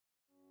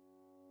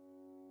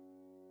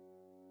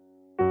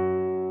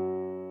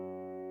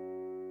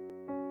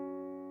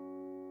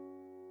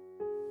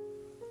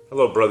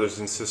Hello, brothers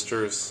and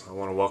sisters. I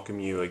want to welcome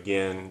you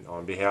again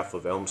on behalf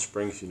of Elm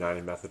Springs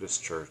United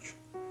Methodist Church.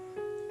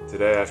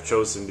 Today I've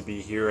chosen to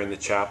be here in the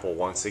chapel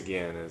once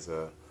again as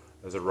a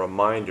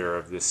reminder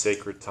of this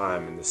sacred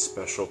time in this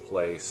special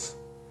place.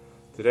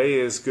 Today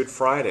is Good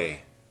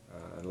Friday.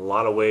 In a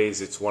lot of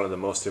ways it's one of the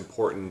most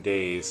important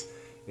days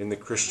in the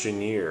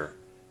Christian year.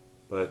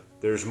 But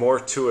there's more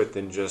to it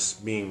than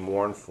just being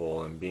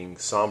mournful and being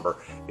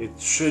somber. It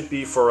should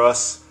be for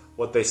us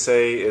what they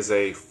say is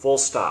a full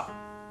stop.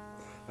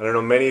 I don't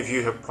know, many of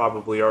you have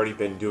probably already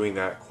been doing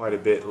that quite a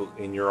bit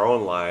in your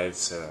own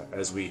lives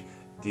as we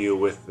deal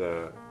with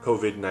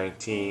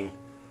COVID-19,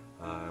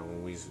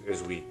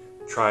 as we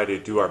try to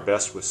do our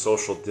best with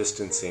social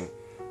distancing.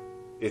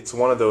 It's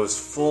one of those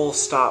full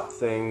stop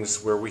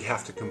things where we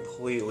have to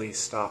completely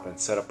stop and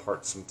set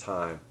apart some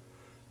time.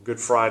 Good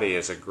Friday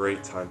is a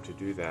great time to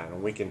do that,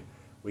 and we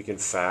can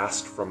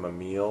fast from a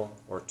meal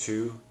or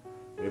two.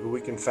 Maybe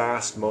we can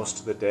fast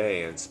most of the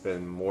day and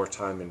spend more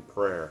time in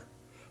prayer.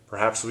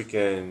 Perhaps we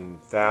can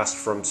fast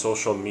from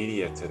social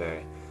media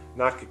today,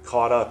 not get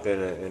caught up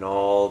in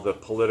all the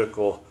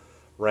political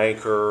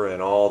rancor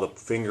and all the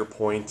finger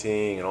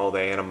pointing and all the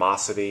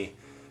animosity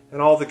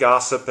and all the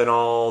gossip and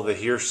all the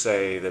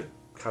hearsay that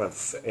kind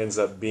of ends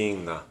up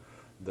being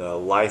the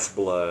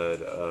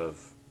lifeblood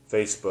of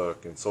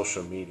Facebook and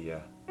social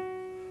media.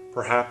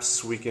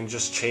 Perhaps we can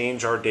just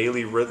change our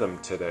daily rhythm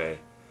today.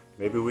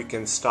 Maybe we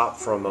can stop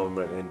for a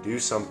moment and do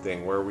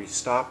something where we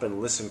stop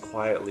and listen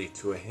quietly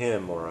to a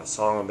hymn or a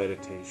song of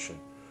meditation.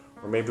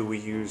 Or maybe we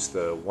use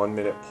the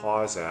 1-minute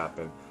pause app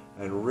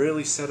and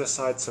really set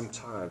aside some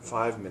time,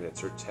 5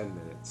 minutes or 10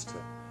 minutes,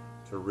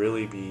 to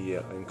really be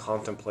in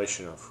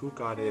contemplation of who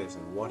God is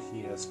and what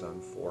He has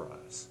done for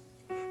us.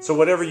 So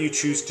whatever you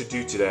choose to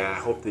do today, I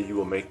hope that you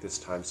will make this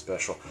time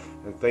special.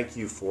 And thank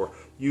you for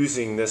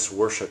using this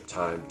worship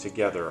time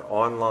together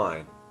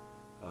online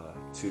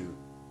to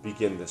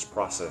begin this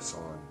process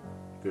on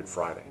Good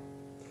Friday.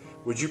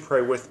 Would you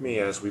pray with me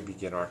as we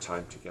begin our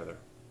time together?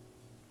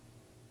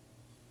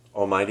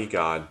 Almighty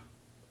God,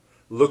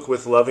 look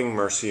with loving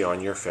mercy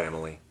on your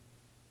family,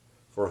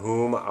 for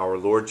whom our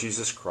Lord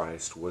Jesus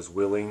Christ was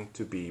willing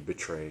to be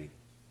betrayed,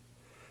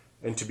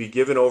 and to be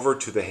given over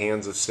to the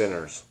hands of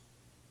sinners,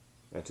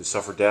 and to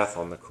suffer death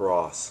on the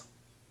cross,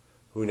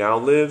 who now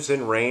lives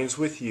and reigns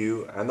with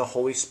you and the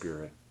Holy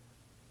Spirit,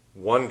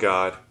 one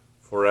God,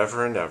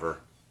 forever and ever.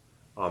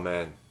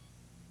 Amen.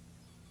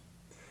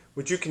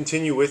 Would you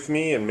continue with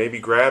me and maybe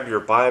grab your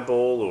Bible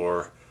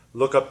or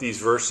look up these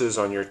verses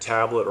on your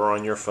tablet or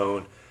on your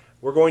phone?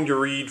 We're going to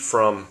read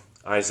from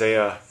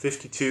Isaiah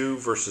 52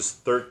 verses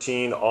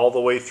 13 all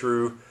the way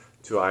through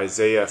to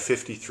Isaiah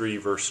 53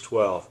 verse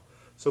 12.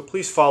 So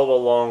please follow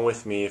along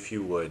with me if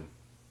you would.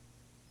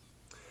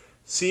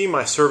 See,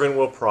 my servant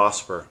will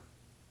prosper.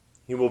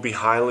 He will be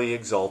highly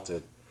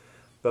exalted.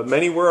 But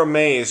many were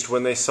amazed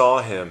when they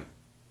saw him.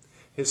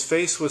 His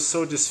face was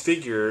so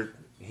disfigured,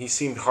 he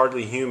seemed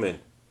hardly human.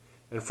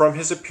 And from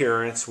his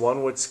appearance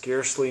one would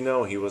scarcely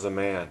know he was a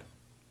man.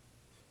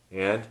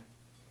 And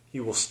he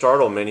will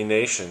startle many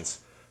nations.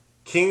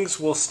 Kings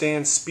will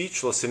stand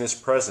speechless in his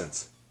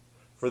presence,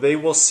 for they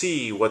will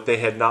see what they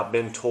had not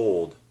been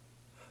told.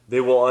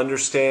 They will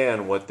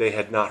understand what they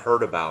had not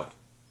heard about.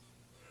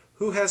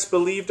 Who has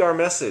believed our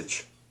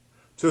message?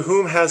 To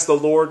whom has the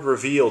Lord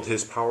revealed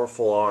his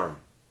powerful arm?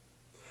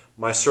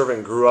 My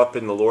servant grew up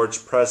in the Lord's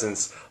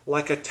presence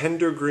like a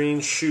tender green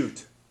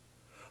shoot,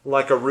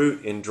 like a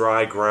root in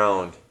dry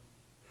ground.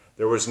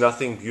 There was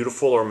nothing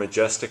beautiful or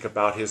majestic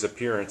about his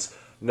appearance,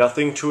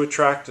 nothing to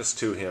attract us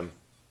to him.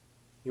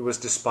 He was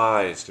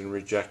despised and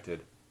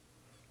rejected,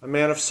 a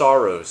man of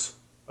sorrows,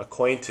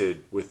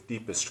 acquainted with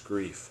deepest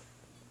grief.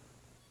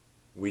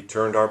 We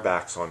turned our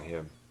backs on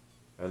him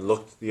and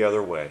looked the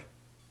other way.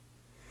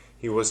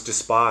 He was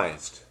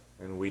despised,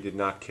 and we did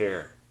not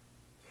care.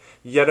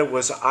 Yet it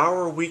was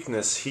our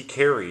weakness he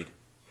carried.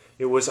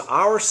 It was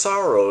our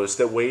sorrows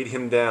that weighed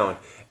him down,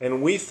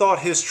 and we thought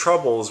his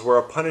troubles were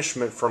a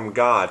punishment from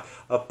God,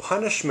 a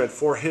punishment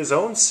for his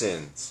own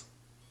sins.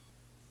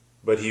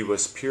 But he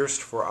was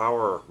pierced for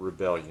our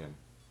rebellion,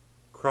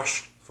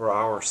 crushed for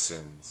our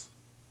sins.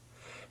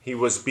 He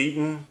was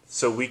beaten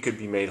so we could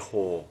be made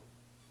whole.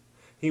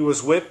 He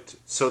was whipped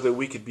so that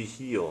we could be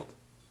healed.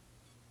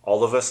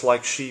 All of us,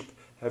 like sheep,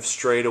 have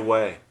strayed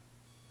away.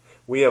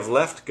 We have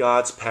left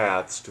God's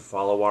paths to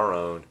follow our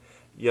own,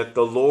 yet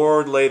the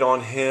Lord laid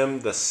on him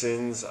the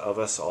sins of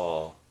us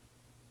all.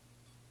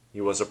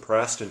 He was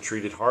oppressed and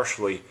treated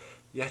harshly,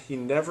 yet he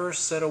never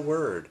said a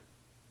word.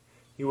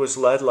 He was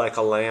led like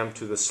a lamb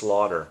to the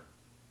slaughter.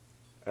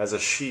 As a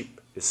sheep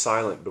is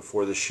silent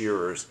before the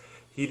shearers,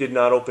 he did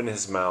not open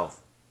his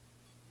mouth.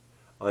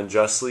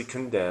 Unjustly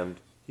condemned,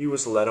 he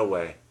was led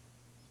away.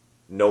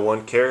 No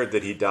one cared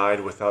that he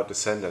died without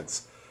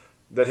descendants,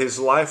 that his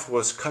life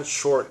was cut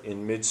short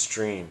in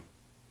midstream.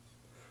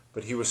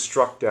 But he was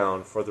struck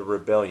down for the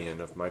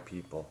rebellion of my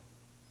people.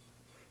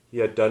 He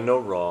had done no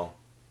wrong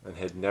and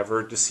had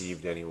never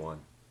deceived anyone.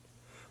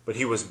 But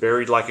he was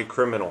buried like a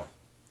criminal.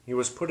 He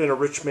was put in a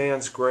rich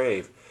man's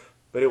grave.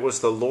 but it was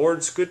the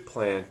Lord's good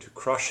plan to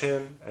crush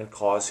him and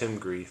cause him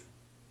grief.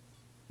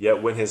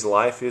 Yet when his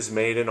life is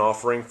made an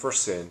offering for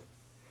sin,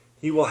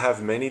 he will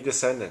have many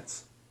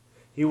descendants.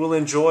 He will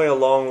enjoy a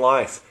long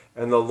life,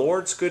 and the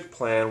Lord's good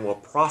plan will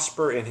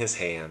prosper in his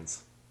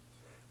hands.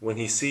 When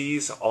he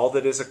sees all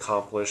that is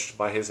accomplished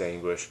by his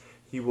anguish,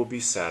 he will be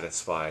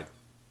satisfied.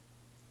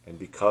 And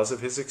because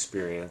of his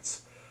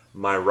experience,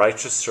 my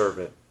righteous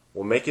servant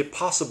will make it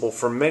possible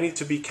for many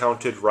to be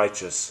counted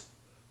righteous,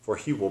 for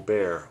he will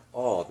bear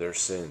all their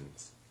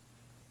sins.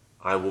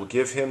 I will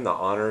give him the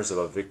honors of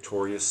a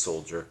victorious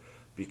soldier,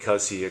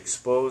 because he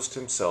exposed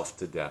himself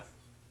to death.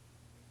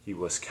 He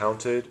was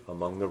counted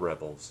among the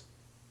rebels.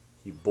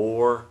 He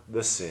bore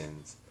the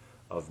sins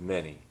of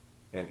many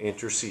and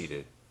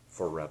interceded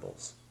for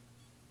rebels.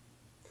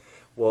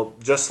 Well,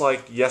 just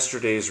like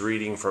yesterday's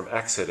reading from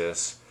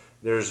Exodus,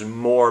 there's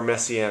more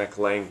messianic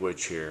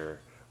language here,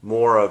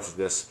 more of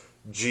this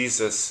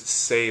Jesus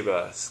save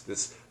us,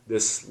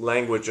 this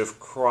language of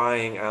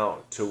crying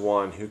out to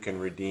one who can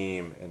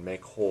redeem and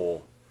make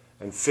whole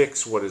and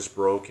fix what is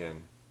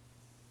broken.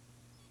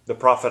 The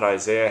prophet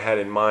Isaiah had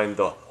in mind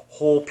the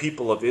whole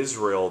people of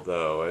Israel,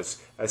 though,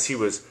 as he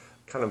was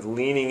kind of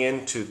leaning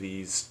into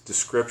these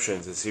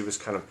descriptions, as he was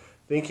kind of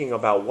thinking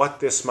about what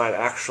this might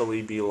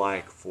actually be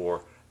like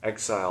for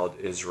exiled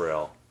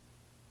Israel.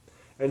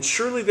 And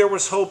surely there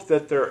was hope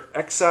that their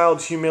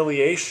exiled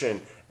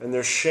humiliation and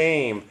their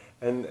shame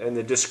and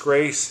the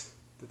disgrace,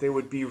 that they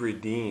would be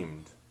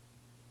redeemed,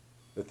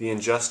 that the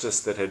injustice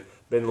that had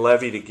been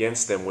levied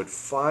against them would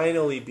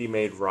finally be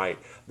made right,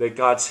 that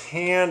God's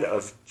hand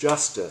of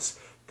justice,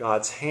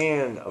 God's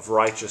hand of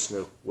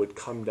righteousness would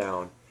come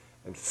down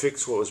and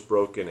fix what was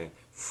broken and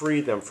free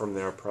them from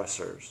their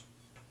oppressors.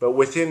 But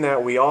within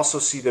that, we also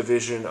see the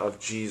vision of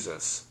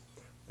Jesus,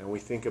 and we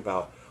think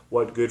about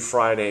what Good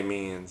Friday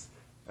means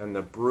and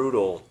the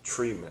brutal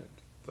treatment,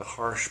 the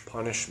harsh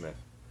punishment,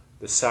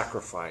 the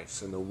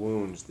sacrifice, and the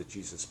wounds that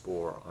Jesus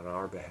bore on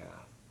our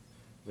behalf.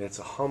 And it's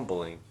a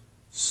humbling,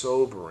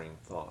 sobering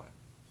thought.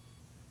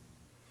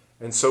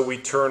 And so we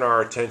turn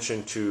our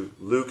attention to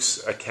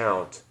Luke's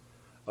account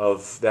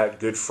of that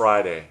Good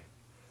Friday,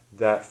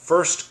 that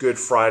first Good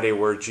Friday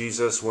where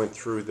Jesus went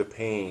through the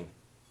pain,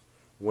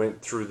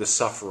 went through the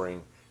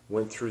suffering,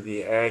 went through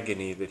the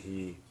agony that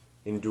he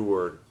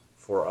endured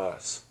for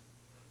us.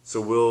 So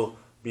we'll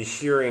be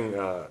hearing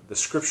the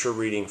scripture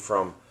reading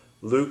from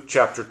Luke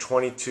chapter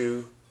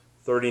 22,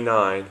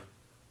 39,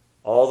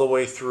 all the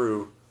way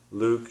through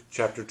Luke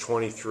chapter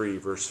 23,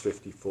 verse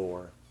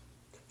 54.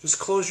 Just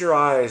close your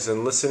eyes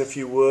and listen if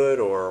you would,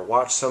 or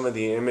watch some of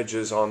the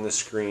images on the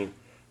screen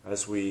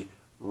as we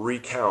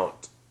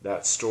recount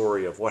that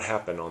story of what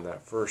happened on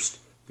that first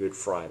Good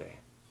Friday.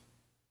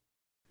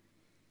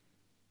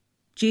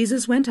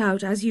 Jesus went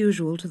out as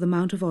usual to the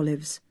Mount of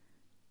Olives,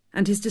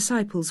 and his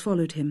disciples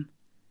followed him.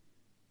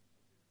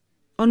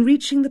 On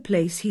reaching the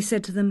place, he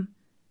said to them,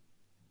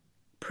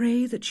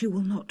 "Pray that you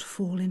will not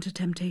fall into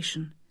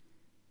temptation."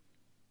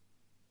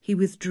 He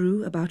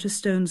withdrew about a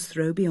stone's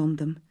throw beyond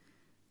them,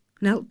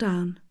 knelt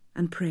down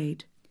and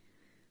prayed,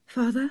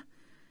 "Father,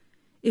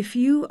 if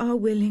you are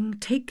willing,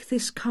 take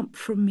this cup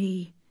from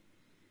me.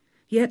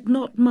 Yet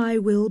not my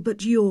will,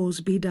 but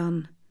yours be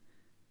done."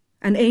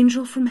 An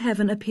angel from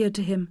heaven appeared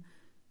to him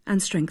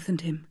and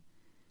strengthened him.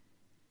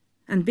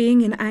 And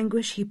being in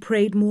anguish, he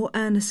prayed more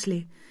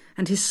earnestly,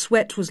 and his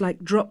sweat was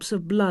like drops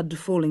of blood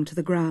falling to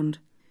the ground.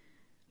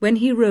 When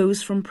he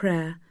rose from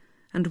prayer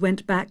and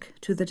went back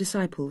to the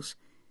disciples,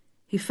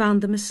 he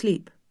found them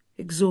asleep,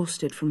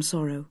 exhausted from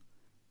sorrow.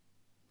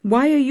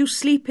 "Why are you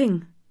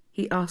sleeping?"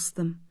 he asked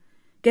them.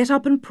 "Get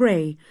up and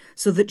pray,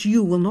 so that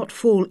you will not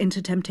fall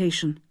into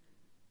temptation."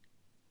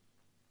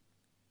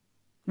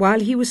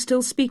 While he was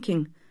still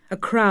speaking, a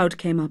crowd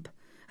came up,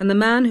 and the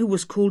man who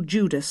was called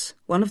Judas,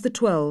 one of the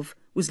 12,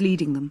 was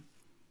leading them.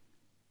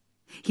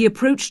 He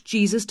approached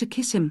Jesus to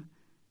kiss him,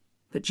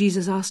 but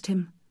Jesus asked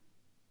him,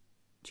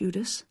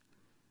 "Judas,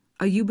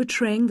 are you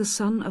betraying the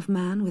Son of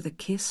Man with a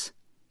kiss?"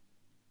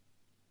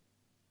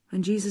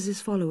 When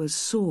Jesus' followers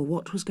saw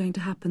what was going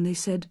to happen, they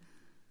said,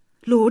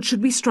 "Lord,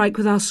 should we strike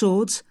with our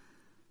swords?"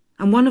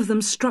 And one of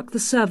them struck the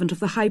servant of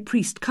the high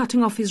priest,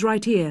 cutting off his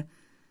right ear.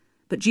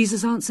 But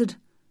Jesus answered,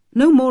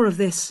 "No more of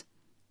this."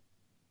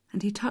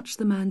 And he touched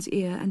the man's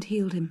ear and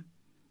healed him.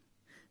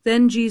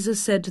 Then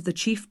Jesus said to the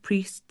chief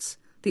priests,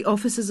 the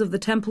officers of the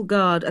temple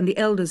guard, and the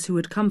elders who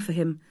had come for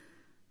him,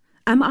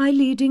 "Am I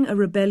leading a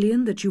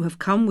rebellion that you have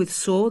come with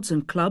swords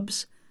and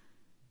clubs?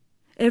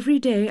 Every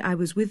day I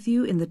was with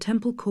you in the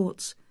temple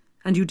courts,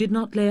 and you did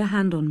not lay a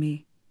hand on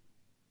me.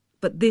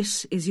 But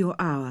this is your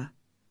hour,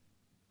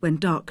 when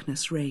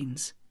darkness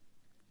reigns."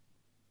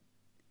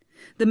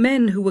 The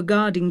men who were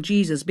guarding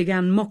Jesus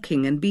began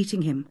mocking and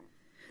beating him.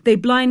 They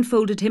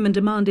blindfolded him and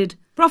demanded,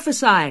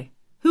 "Prophesy!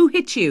 Who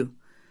hit you?"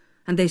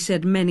 And they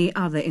said many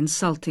other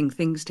insulting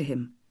things to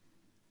him.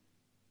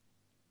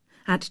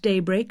 At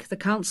daybreak, the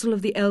council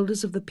of the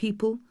elders of the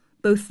people,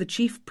 both the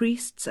chief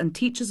priests and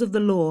teachers of the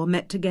law,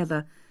 met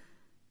together,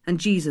 and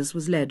Jesus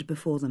was led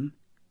before them.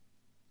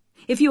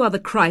 "If you are the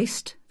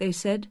Christ," they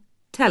said,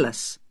 "tell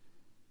us."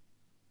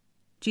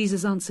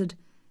 Jesus answered,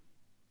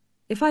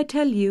 "If I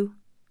tell you,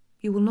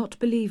 you will not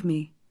believe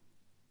me.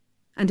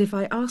 And if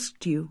I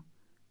asked you,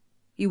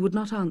 you would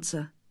not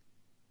answer.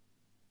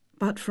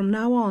 But from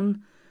now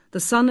on, the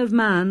Son of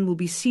Man will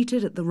be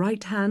seated at the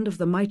right hand of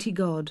the mighty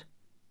God."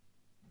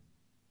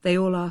 They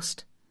all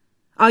asked,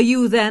 "Are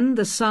you then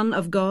the Son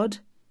of God?"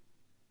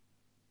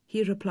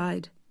 He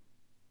replied,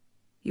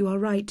 "You are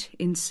right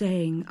in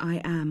saying I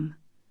am."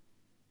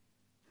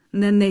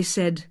 And then they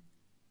said,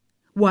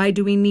 "Why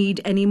do we need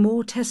any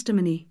more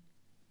testimony?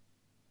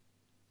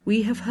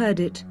 We have heard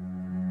it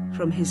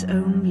from his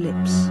own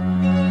lips."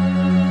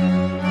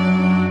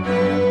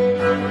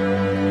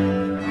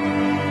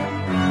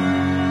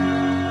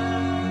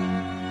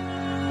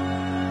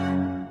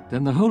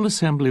 Then the whole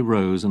assembly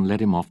rose and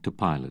led him off to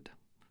Pilate,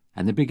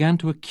 and they began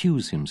to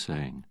accuse him,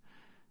 saying,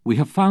 "We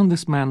have found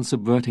this man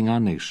subverting our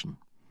nation.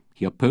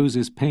 He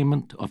opposes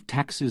payment of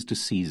taxes to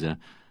Caesar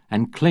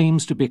and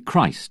claims to be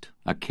Christ,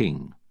 a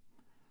king."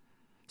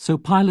 So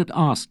Pilate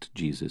asked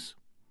Jesus,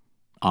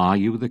 "Are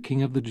you the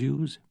king of the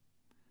Jews?"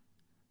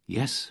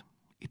 "Yes,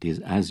 it is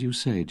as you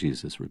say,"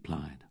 Jesus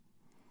replied.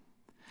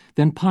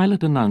 Then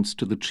Pilate announced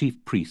to the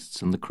chief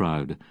priests and the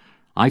crowd,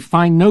 "I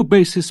find no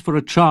basis for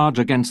a charge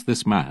against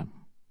this man."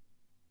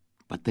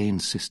 But they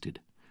insisted.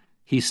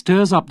 "He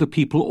stirs up the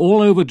people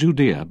all over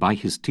Judea by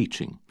his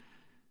teaching.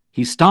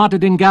 He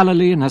started in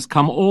Galilee and has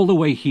come all the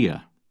way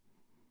here."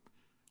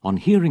 On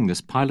hearing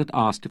this, Pilate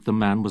asked if the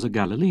man was a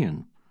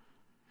Galilean.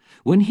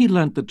 When he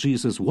learnt that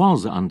Jesus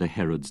was under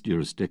Herod's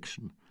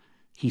jurisdiction,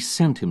 he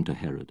sent him to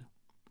Herod,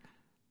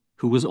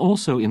 who was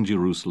also in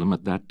Jerusalem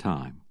at that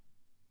time.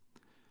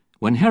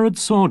 When Herod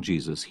saw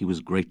Jesus, he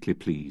was greatly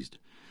pleased,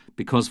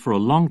 because for a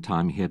long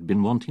time he had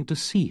been wanting to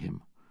see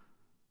him.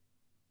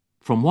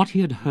 From what he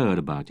had heard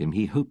about him,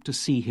 he hoped to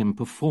see him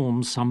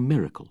perform some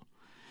miracle.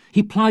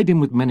 He plied him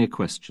with many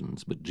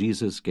questions, but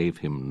Jesus gave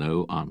him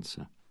no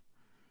answer.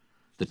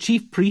 The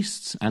chief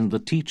priests and the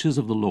teachers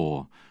of the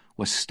law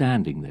were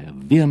standing there,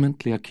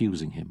 vehemently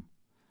accusing him.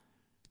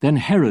 Then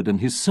Herod and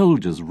his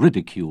soldiers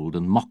ridiculed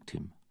and mocked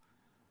him.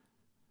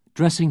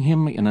 Dressing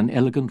him in an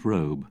elegant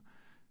robe,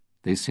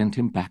 they sent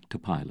him back to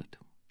Pilate.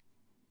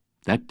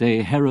 That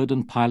day Herod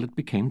and Pilate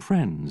became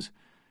friends.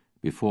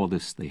 Before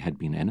this they had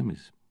been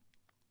enemies.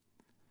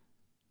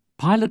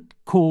 Pilate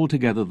called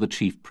together the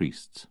chief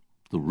priests,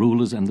 the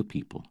rulers and the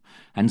people,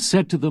 and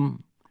said to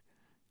them,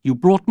 "You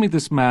brought me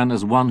this man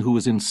as one who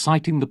was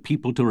inciting the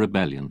people to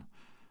rebellion.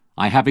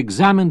 I have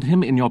examined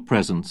him in your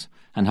presence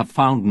and have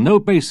found no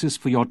basis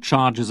for your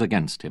charges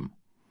against him.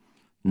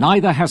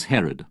 Neither has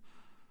Herod,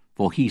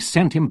 for he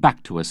sent him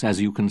back to us,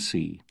 as you can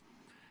see.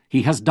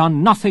 He has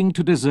done nothing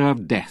to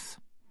deserve death.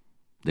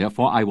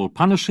 Therefore I will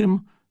punish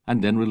him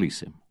and then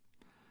release him."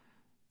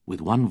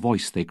 With one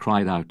voice they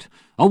cried out,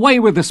 "Away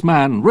with this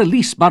man!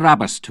 Release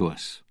Barabbas to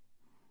us!"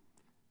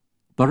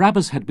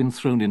 Barabbas had been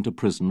thrown into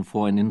prison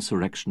for an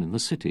insurrection in the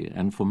city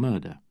and for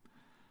murder.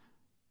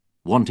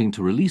 Wanting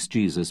to release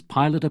Jesus,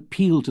 Pilate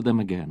appealed to them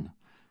again.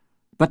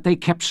 But they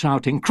kept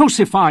shouting,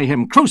 "Crucify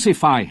him!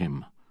 Crucify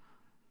him!"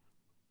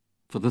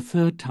 For the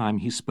third time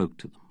he spoke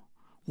to them.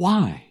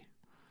 "Why?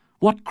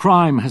 What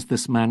crime has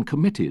this man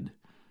committed?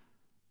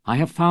 I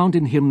have found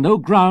in him no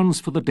grounds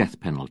for the death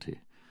penalty.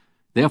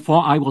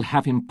 Therefore I will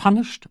have him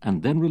punished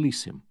and then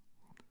release him."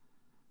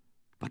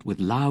 But with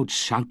loud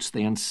shouts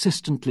they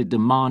insistently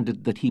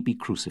demanded that he be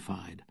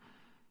crucified.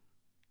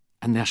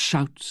 And their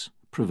shouts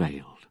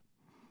prevailed.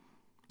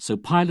 So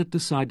Pilate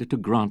decided to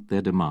grant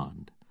their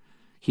demand.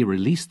 He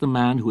released the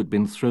man who had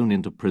been thrown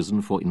into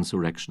prison for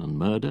insurrection and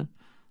murder,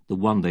 the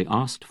one they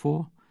asked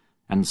for,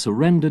 and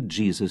surrendered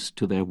Jesus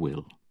to their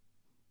will.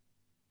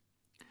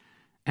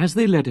 As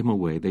they led him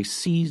away, they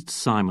seized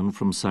Simon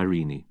from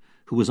Cyrene,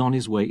 who was on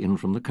his way in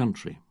from the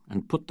country,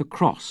 and put the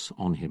cross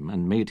on him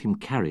and made him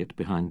carry it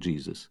behind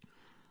Jesus.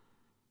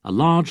 A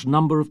large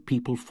number of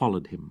people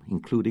followed him,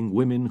 including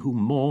women who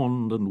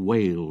mourned and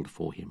wailed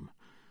for him.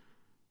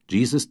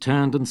 Jesus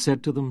turned and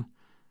said to them,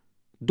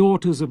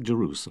 "Daughters of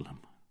Jerusalem,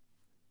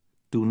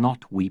 do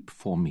not weep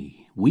for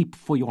me. Weep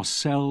for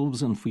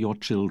yourselves and for your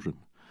children.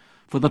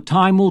 For the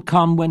time will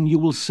come when you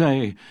will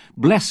say,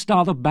 'Blessed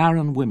are the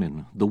barren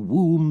women, the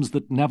wombs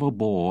that never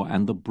bore,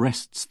 and the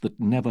breasts that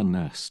never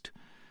nursed.'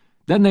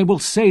 Then they will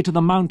say to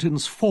the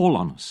mountains, 'Fall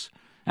on us,'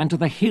 and to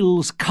the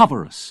hills,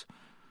 'Cover us.'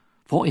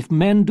 For if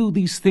men do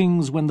these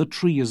things when the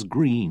tree is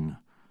green,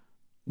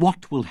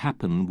 what will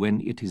happen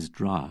when it is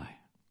dry?"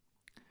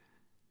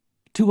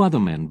 2 other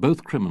men,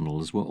 both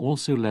criminals, were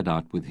also led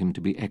out with him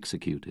to be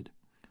executed.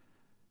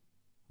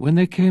 When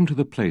they came to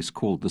the place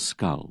called the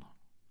Skull,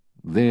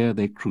 there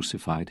they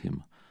crucified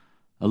him,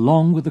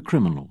 along with the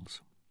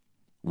criminals,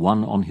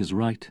 one on his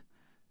right,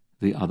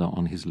 the other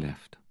on his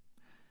left.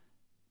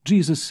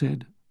 Jesus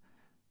said,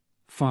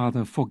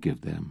 "Father,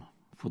 forgive them,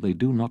 for they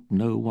do not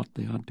know what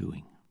they are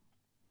doing."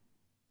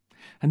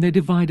 And they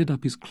divided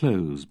up his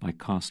clothes by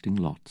casting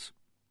lots.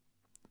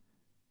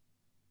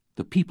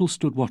 The people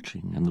stood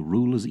watching, and the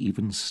rulers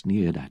even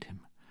sneered at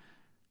him.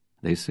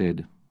 They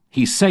said,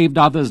 "He saved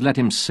others, let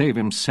him save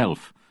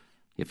himself,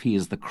 if he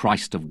is the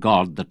Christ of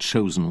God, the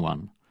chosen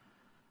one."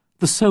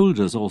 The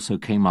soldiers also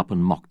came up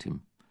and mocked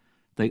him.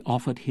 They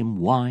offered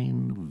him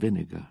wine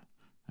vinegar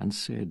and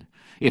said,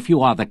 "If you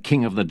are the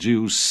king of the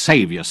Jews,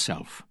 save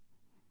yourself."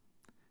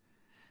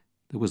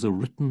 There was a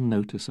written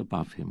notice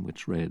above him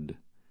which read,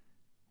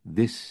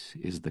 "This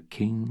is the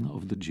King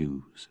of the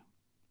Jews."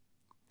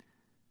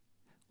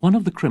 One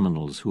of the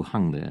criminals who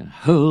hung there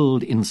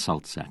hurled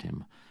insults at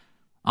him.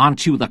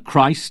 "Aren't you the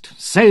Christ?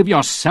 Save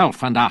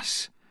yourself and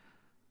us."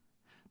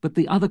 But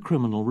the other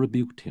criminal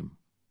rebuked him.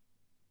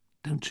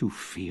 "Don't you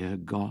fear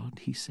God,"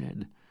 he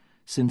said,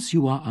 "since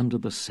you are under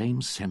the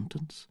same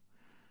sentence?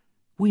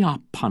 We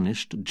are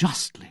punished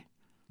justly,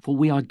 for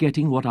we are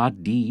getting what our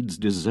deeds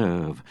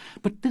deserve,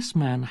 but this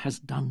man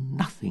has done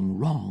nothing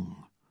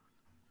wrong."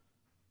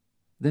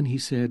 Then he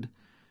said,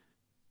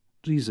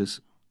 "Jesus,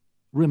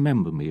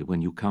 remember me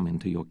when you come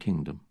into your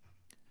kingdom."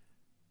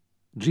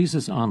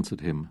 Jesus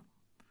answered him,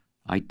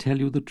 "I tell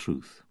you the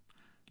truth.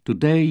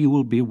 Today you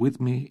will be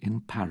with me in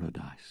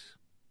paradise."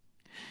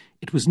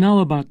 It was now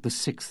about the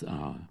 6th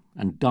hour,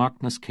 and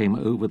darkness came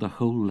over the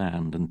whole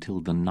land until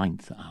the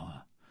 9th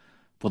hour.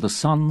 For the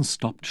sun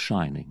stopped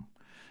shining,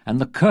 and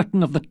the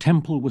curtain of the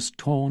temple was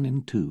torn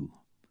in two.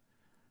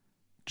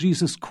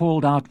 Jesus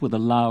called out with a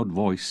loud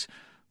voice,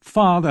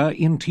 "Father,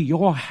 into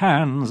your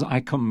hands I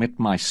commit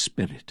my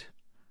spirit."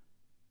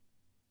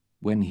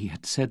 When he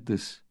had said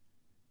this,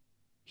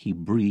 he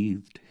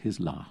breathed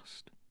his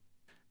last.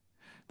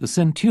 The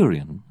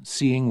centurion,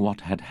 seeing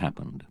what had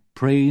happened,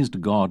 praised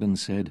God and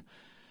said,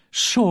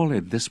 "Surely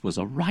this was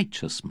a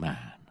righteous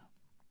man."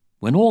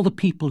 When all the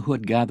people who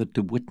had gathered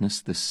to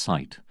witness this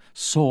sight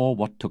saw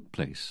what took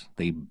place,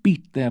 they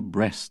beat their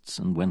breasts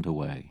and went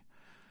away.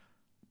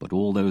 But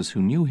all those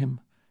who knew him,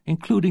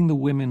 including the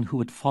women who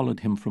had followed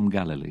him from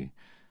Galilee,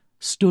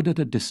 stood at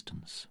a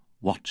distance,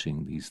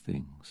 watching these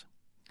things.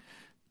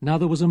 Now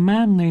there was a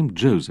man named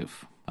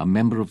Joseph, a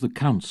member of the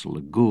council,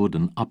 a good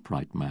and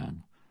upright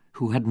man,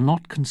 who had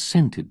not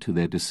consented to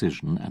their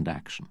decision and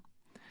action.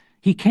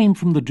 He came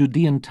from the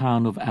Judean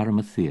town of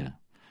Arimathea,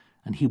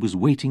 and he was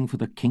waiting for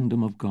the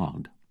kingdom of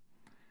God.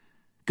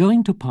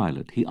 Going to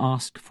Pilate, he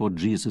asked for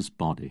Jesus'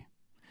 body.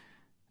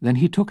 Then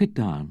he took it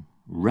down,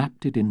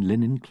 wrapped it in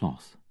linen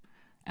cloth,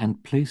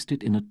 and placed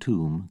it in a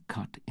tomb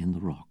cut in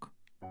the rock,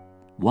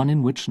 one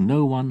in which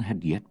no one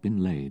had yet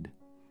been laid.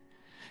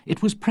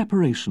 It was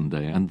preparation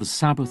day, and the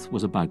Sabbath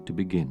was about to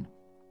begin.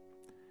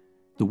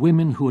 The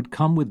women who had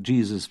come with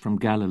Jesus from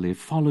Galilee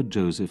followed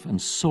Joseph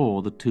and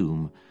saw the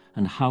tomb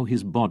and how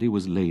his body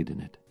was laid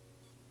in it.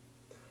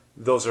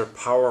 Those are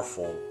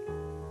powerful,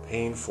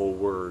 painful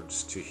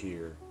words to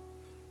hear.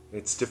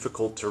 It's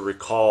difficult to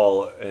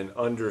recall and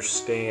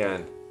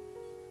understand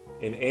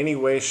in any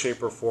way,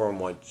 shape, or form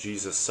what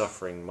Jesus'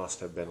 suffering must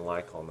have been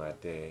like on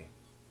that day.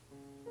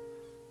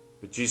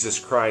 But Jesus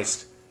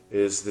Christ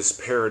is this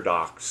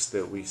paradox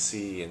that we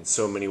see in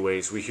so many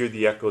ways. We hear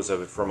the echoes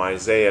of it from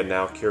Isaiah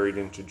now carried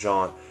into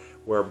John,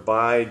 where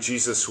by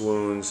Jesus'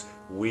 wounds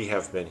we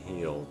have been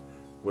healed,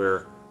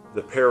 where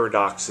the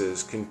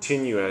paradoxes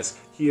continue as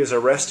he is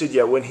arrested,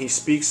 yet when he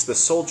speaks, the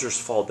soldiers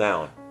fall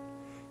down.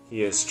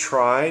 He is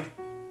tried,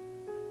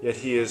 yet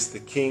he is the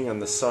King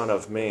and the Son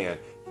of Man.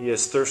 He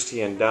is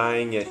thirsty and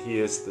dying, yet he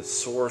is the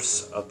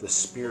source of the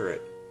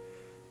Spirit,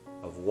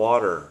 of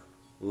water,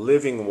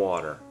 living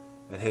water,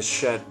 and his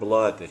shed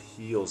blood that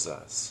heals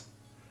us.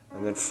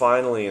 And then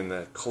finally, in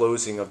the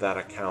closing of that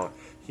account,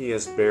 he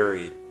is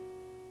buried,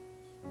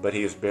 but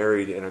he is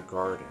buried in a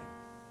garden.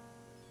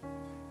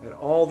 And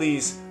all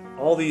these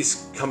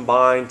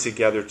combine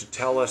together to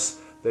tell us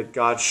that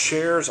God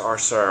shares our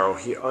sorrow.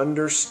 He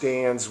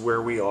understands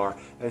where we are,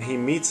 and he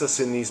meets us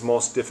in these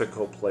most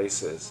difficult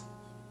places.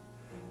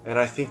 And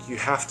I think you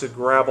have to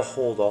grab a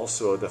hold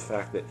also of the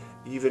fact that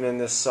even in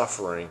this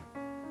suffering,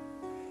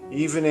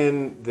 even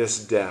in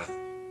this death,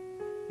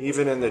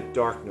 even in the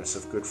darkness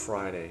of Good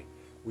Friday,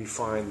 we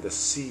find the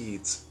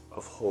seeds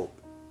of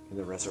hope in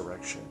the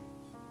resurrection.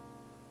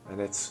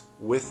 And it's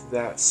with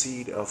that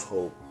seed of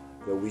hope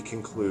that we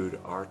conclude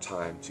our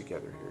time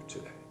together here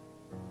today.